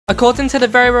According to the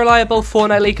very reliable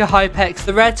Fortnite leaker Hypex,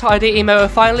 the Red Tidy emote will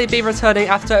finally be returning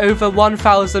after over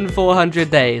 1,400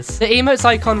 days. The emote's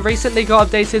icon recently got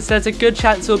updated, so there's a good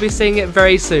chance we'll be seeing it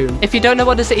very soon. If you don't know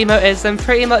what this emote is, then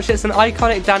pretty much it's an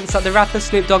iconic dance that the rapper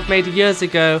Snoop Dogg made years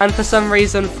ago, and for some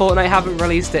reason Fortnite haven't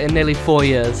released it in nearly 4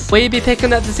 years. Will you be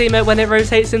picking up this emote when it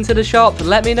rotates into the shop?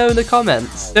 Let me know in the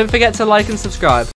comments. Don't forget to like and subscribe.